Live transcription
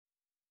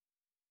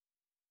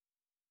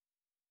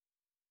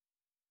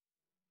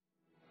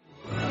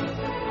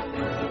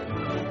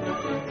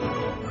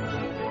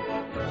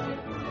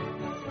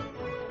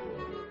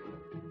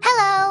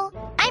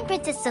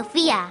Princess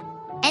Sofia.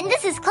 And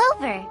this is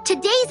Clover.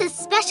 Today's a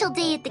special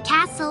day at the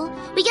castle.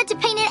 We get to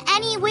paint it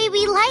any way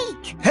we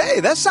like. Hey,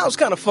 that sounds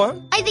kind of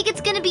fun. I think it's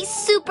gonna be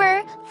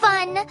super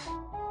fun.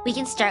 We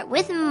can start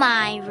with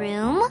my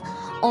room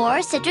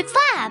or CEDRIC'S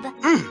lab.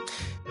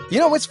 You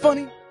know, it's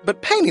funny,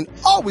 but painting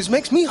always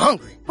makes me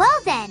hungry. Well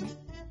then,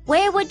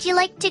 where would you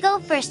like to go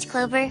first,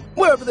 Clover?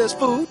 Wherever there's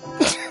food.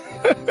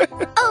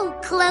 Oh,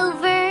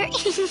 Clover.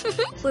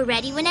 We're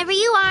ready whenever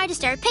you are to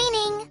start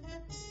painting.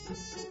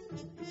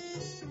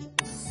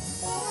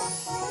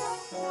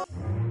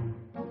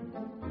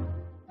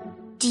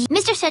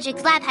 Mr.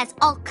 CEDRIC'S lab has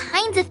all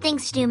kinds of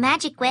things to do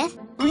magic with.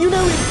 You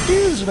know, it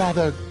is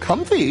rather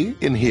comfy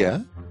in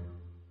here.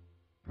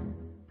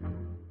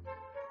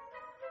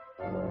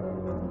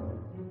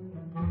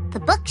 The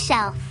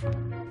bookshelf.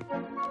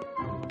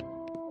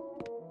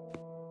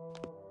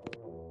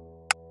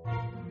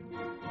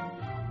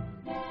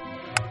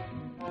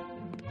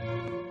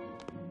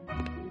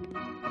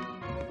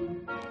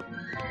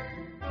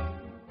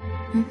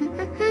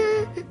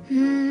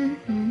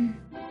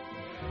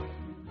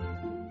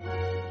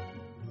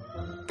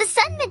 The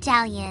sun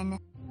medallion.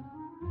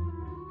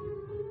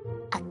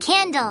 A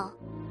candle.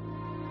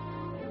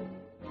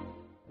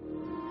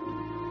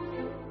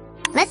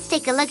 Let's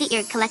take a look at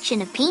your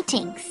collection of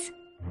paintings.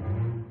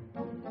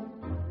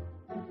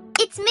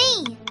 It's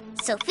me,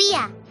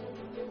 Sofia.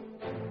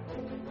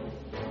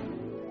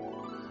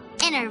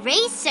 An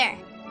eraser.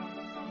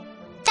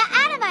 The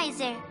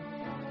atomizer.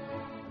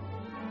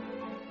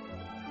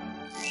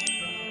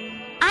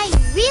 I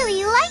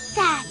really like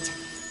that.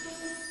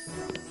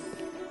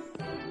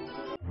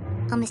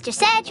 Oh, Mr.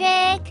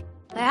 Cedric,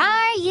 where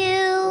are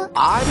you?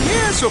 I'm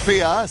here,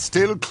 Sophia.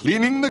 Still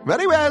cleaning the...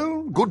 Very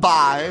well.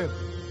 Goodbye.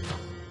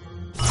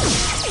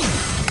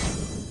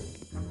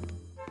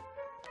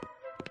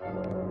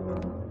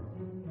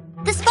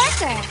 The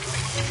sparker.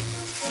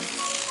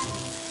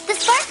 The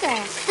sparker.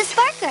 The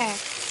sparker.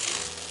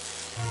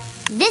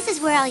 This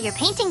is where all your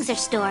paintings are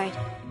stored.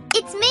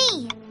 It's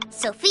me,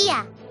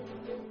 Sofia.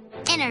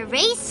 An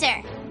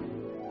eraser.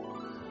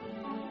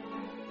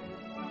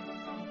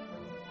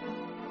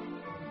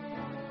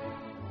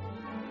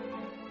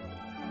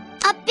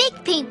 A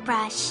big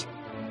paintbrush.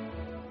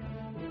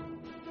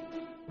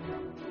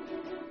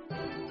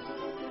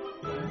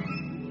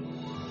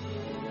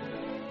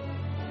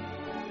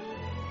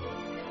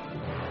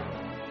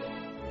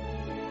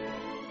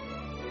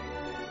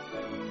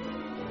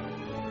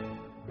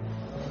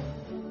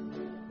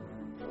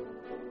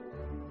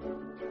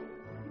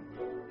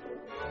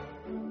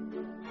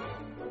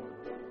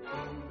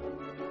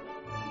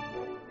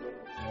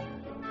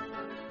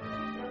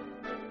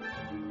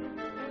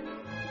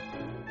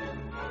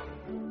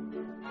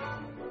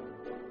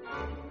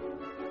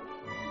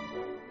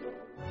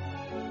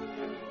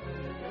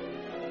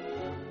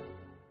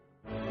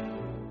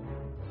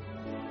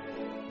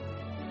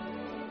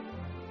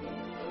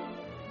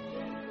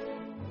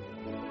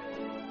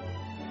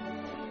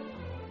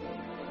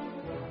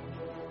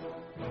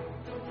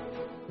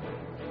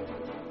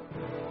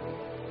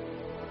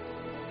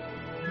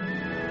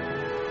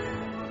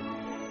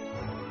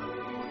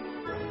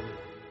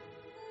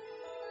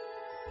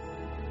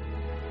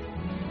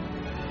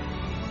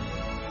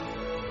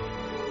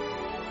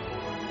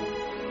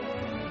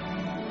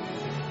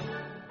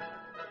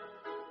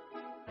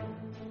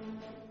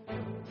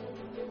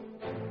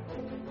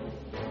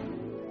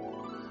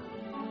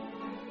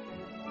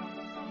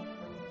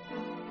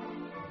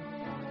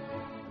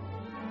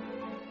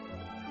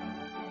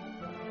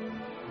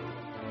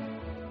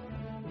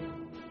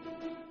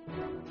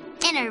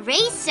 An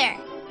eraser.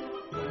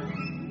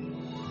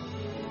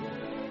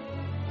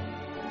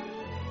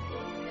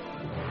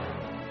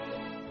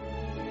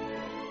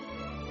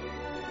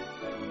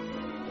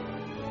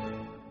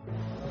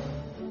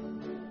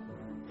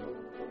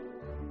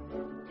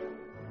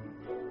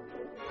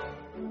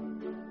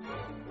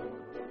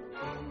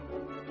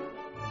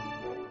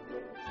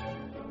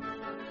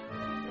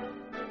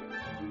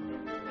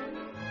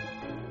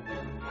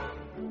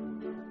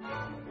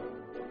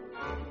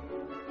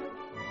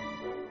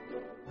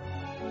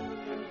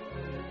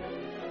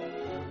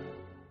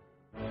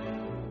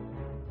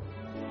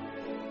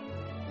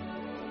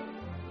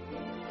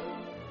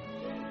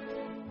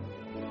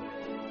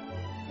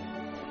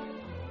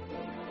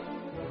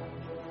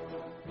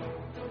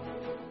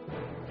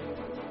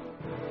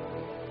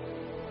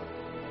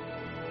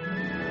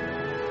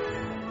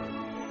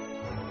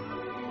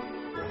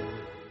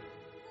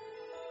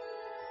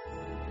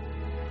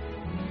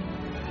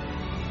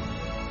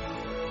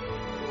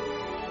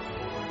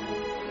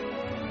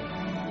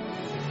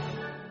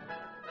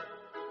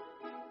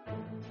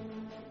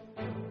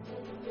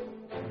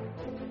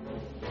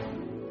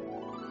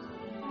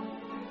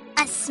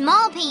 A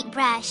small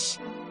paintbrush.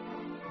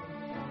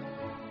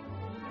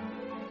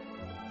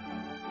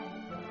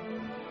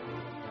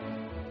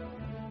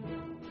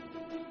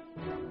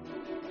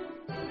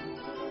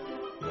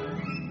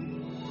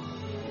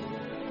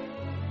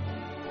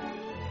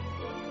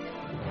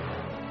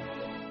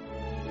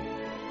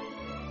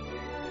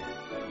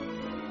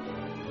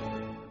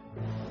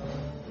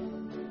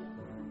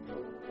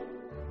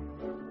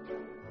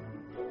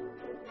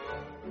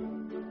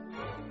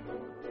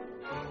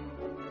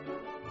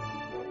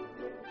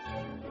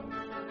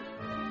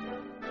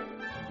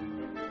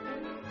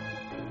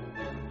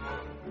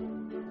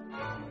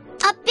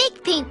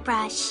 big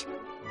paintbrush.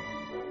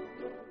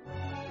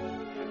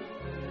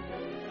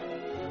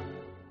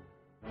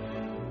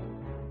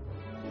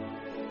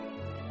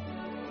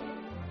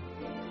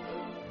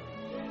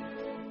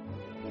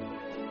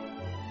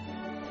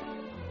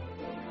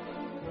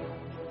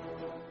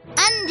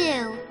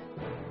 Undo.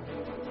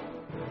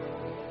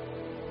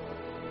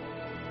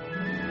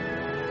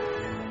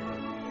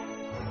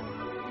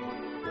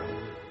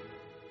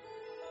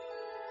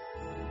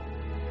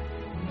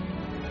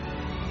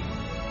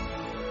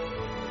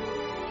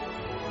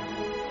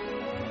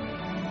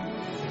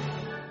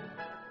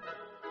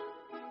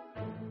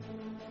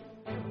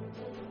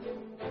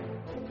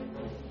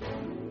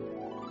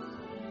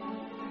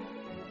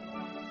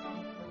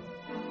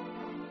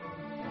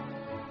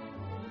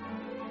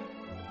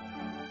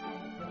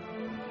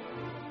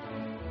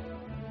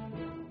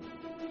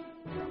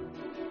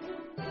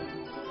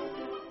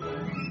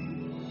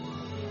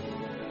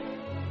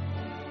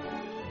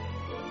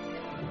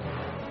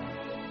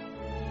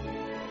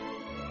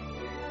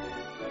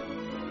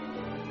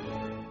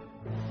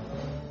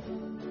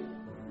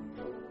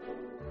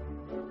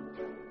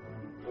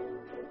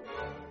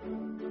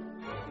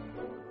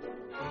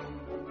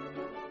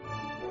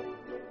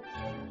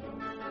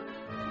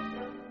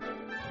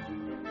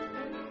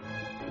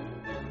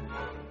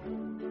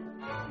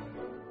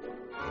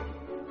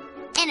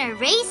 An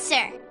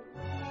eraser.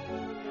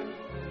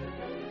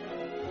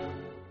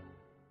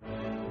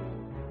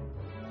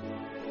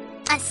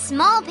 A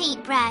small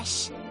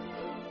paintbrush.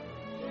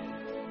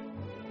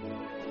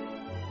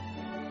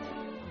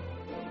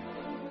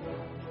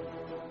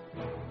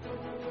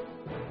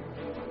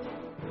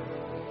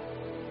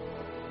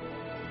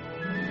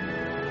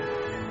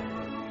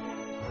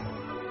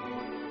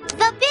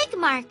 The big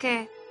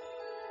marker.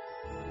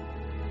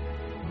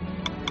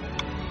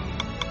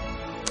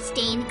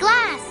 Stained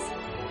glass.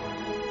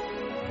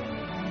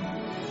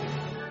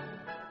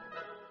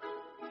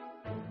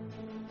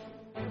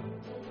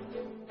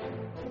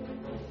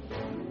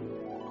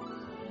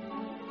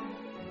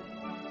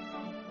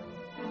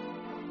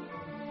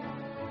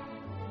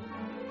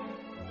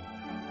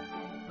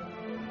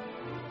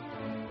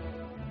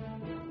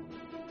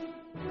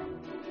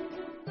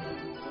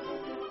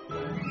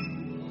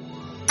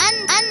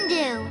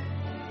 Undo.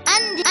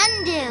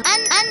 Undo.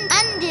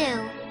 Undo.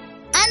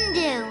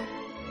 Undo.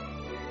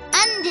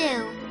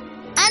 Undo.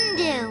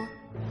 Undo.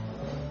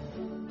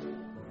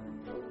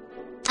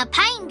 A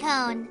pine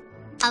cone.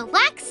 A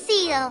wax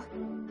seal.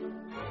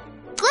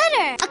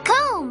 Glitter. A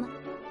comb.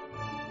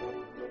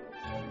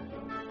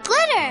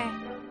 Glitter.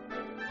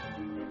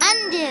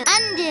 Undo.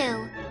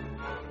 Undo.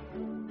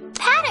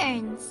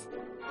 Patterns.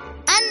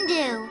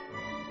 Undo.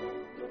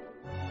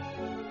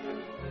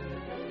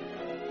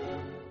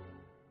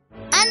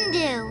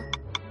 Undo.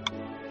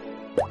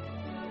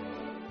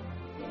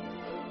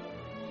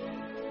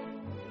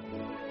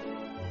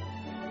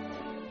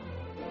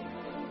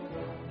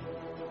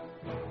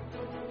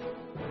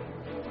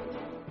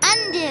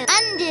 Undo.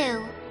 Undo.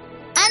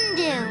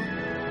 Undo.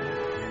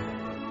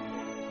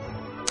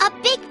 A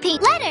big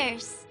pink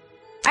letters.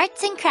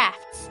 Arts and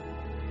crafts.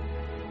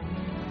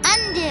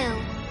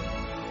 Undo.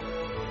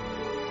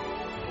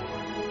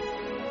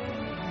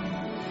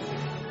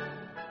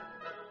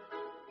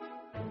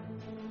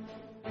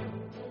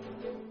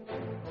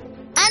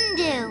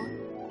 Undo.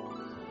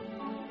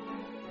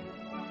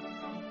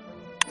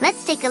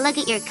 Let's take a look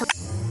at your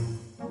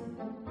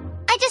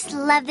I just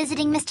love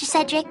visiting Mr.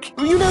 Cedric.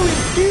 You know,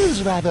 it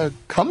is rather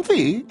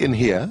comfy in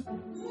here.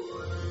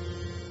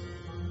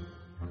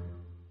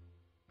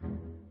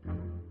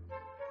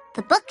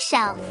 The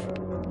bookshelf.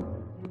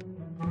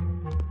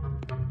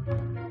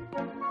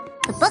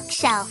 The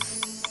bookshelf.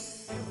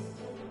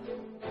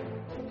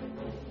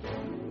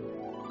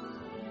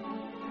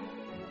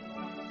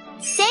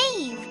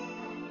 Save.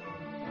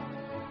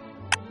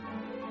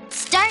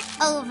 Start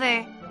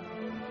over.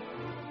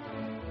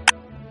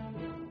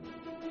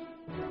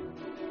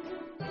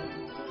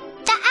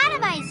 The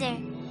atomizer.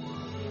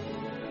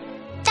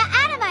 The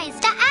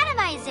atomizer. The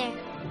atomizer.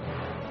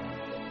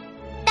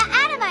 The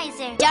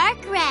atomizer. Dark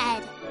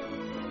red.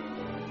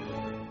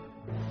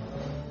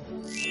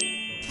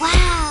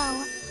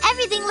 Wow,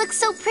 everything looks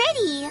so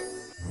pretty.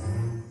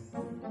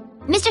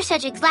 Mr.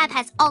 Cedric's lab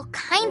has all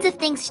kinds of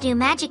things to do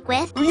magic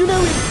with. You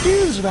know, it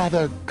is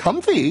rather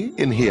comfy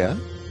in here.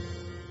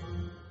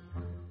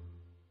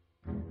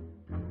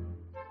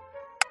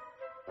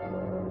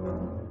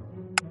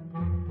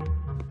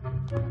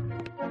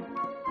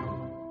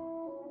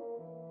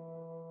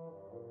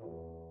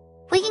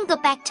 We can go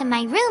back to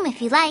my room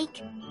if you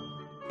like.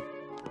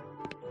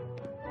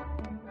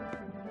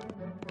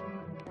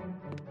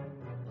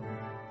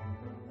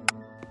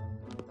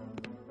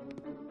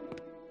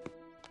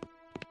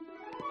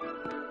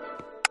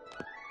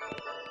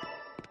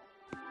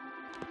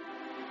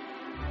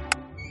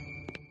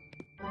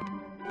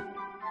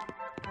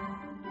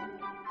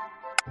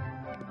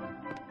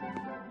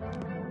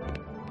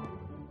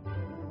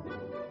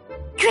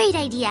 Great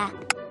idea.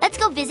 Let's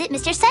go visit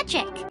Mr.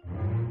 Cedric.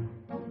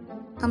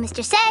 Oh,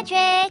 Mr.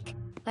 Cedric,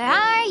 Where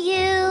are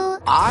you?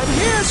 I'm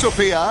here,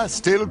 Sophia,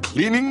 still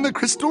cleaning the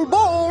crystal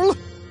ball.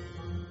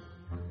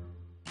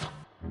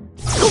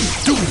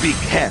 Oh, do be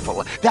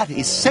careful. That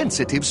is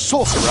sensitive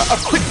sorcerer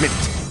equipment.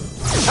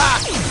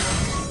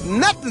 Ha!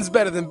 Nothing's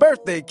better than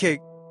birthday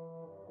cake.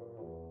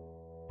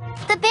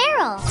 The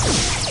barrel.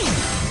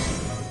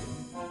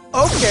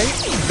 Okay,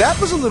 that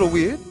was a little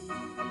weird.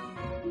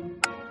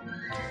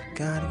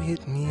 Gotta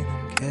get me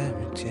them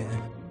carrots,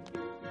 yeah.